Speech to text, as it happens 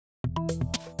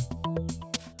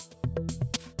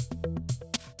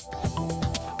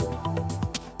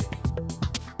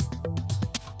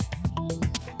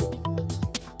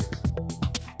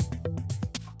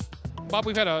Bob,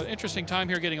 we've had an interesting time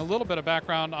here getting a little bit of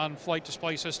background on flight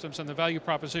display systems and the value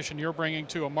proposition you're bringing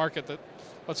to a market that,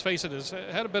 let's face it, has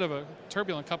had a bit of a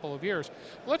turbulent couple of years.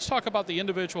 Let's talk about the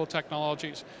individual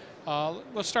technologies.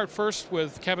 Let's start first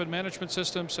with cabin management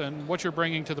systems and what you're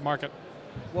bringing to the market.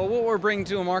 Well, what we're bringing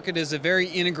to a market is a very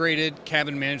integrated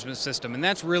cabin management system, and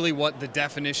that's really what the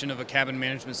definition of a cabin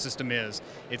management system is.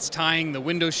 It's tying the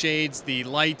window shades, the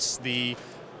lights, the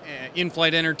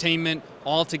in-flight entertainment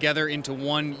all together into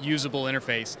one usable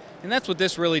interface. And that's what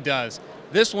this really does.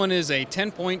 This one is a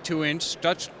 10.2-inch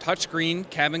touchscreen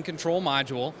cabin control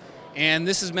module, and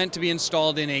this is meant to be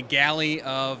installed in a galley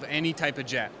of any type of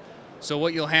jet. So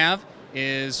what you'll have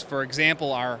is, for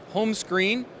example, our home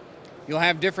screen. You'll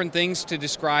have different things to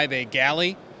describe a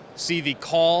galley. See the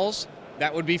calls.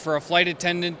 That would be for a flight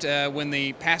attendant. When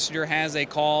the passenger has a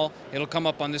call, it'll come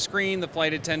up on the screen. The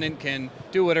flight attendant can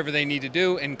do whatever they need to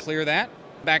do and clear that.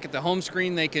 Back at the home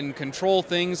screen, they can control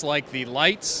things like the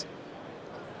lights.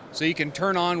 So you can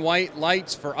turn on white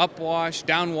lights for upwash,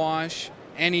 downwash,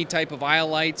 any type of aisle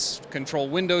lights, control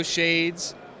window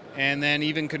shades, and then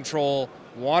even control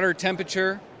water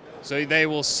temperature. So they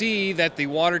will see that the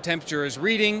water temperature is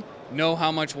reading, know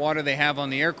how much water they have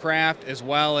on the aircraft, as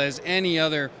well as any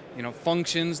other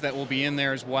functions that will be in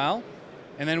there as well.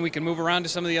 And then we can move around to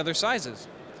some of the other sizes.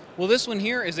 Well, this one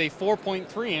here is a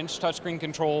 4.3-inch touchscreen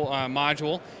control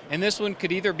module, and this one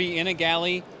could either be in a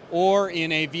galley or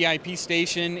in a VIP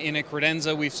station, in a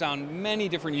credenza. We've found many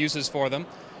different uses for them.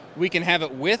 We can have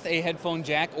it with a headphone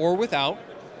jack or without,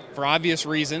 for obvious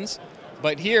reasons.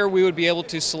 But here we would be able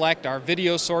to select our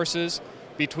video sources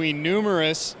between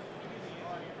numerous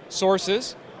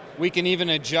sources. We can even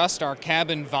adjust our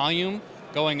cabin volume,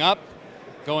 going up,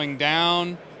 going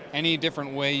down, any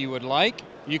different way you would like.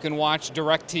 You can watch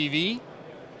DirecTV,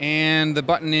 and the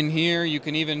button in here, you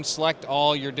can even select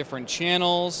all your different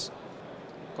channels.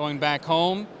 Going back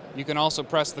home, you can also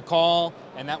press the call,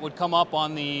 and that would come up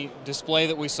on the display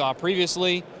that we saw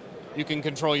previously. You can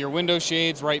control your window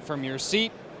shades right from your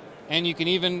seat, and you can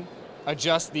even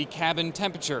adjust the cabin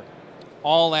temperature,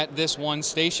 all at this one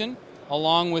station,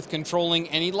 along with controlling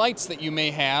any lights that you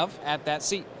may have at that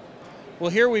seat. Well,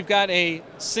 here we've got a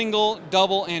single,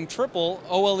 double, and triple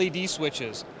OLED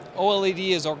switches.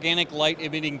 OLED is organic light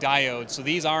emitting diodes, so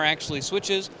these are actually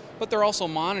switches, but they're also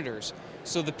monitors.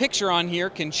 So the picture on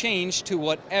here can change to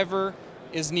whatever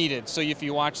is needed. So if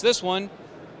you watch this one,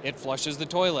 it flushes the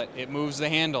toilet, it moves the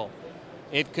handle.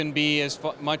 It can be as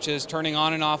much as turning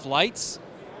on and off lights,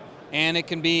 and it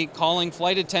can be calling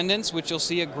flight attendants, which you'll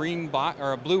see a green box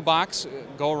or a blue box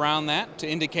go around that to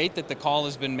indicate that the call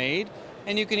has been made.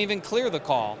 And you can even clear the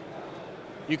call.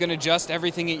 You can adjust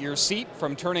everything at your seat,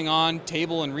 from turning on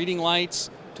table and reading lights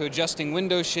to adjusting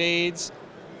window shades.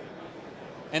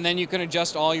 And then you can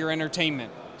adjust all your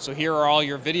entertainment. So here are all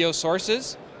your video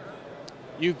sources.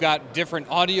 You've got different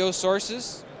audio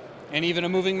sources and even a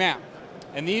moving map.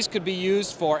 And these could be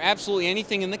used for absolutely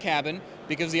anything in the cabin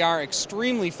because they are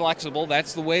extremely flexible.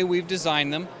 That's the way we've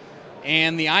designed them.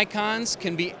 And the icons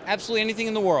can be absolutely anything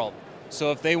in the world.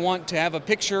 So if they want to have a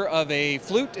picture of a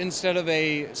flute instead of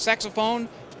a saxophone,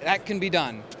 that can be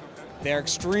done. They're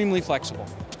extremely flexible.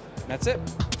 That's it.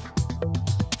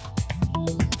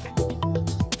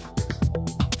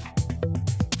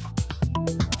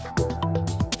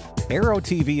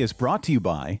 Aero-TV is brought to you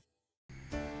by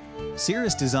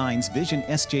Cirrus Design's Vision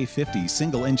SJ50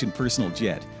 single-engine personal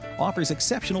jet offers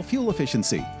exceptional fuel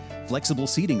efficiency, flexible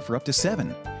seating for up to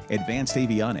 7, advanced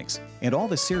avionics, and all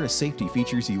the Cirrus safety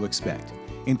features you expect,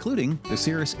 including the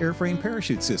Cirrus airframe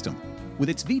parachute system. With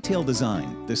its V-tail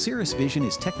design, the Cirrus Vision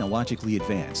is technologically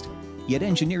advanced, yet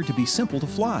engineered to be simple to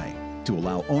fly, to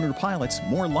allow owner pilots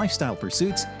more lifestyle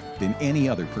pursuits than any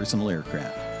other personal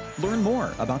aircraft. Learn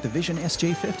more about the Vision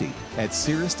SJ50 at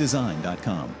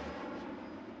cirrusdesign.com.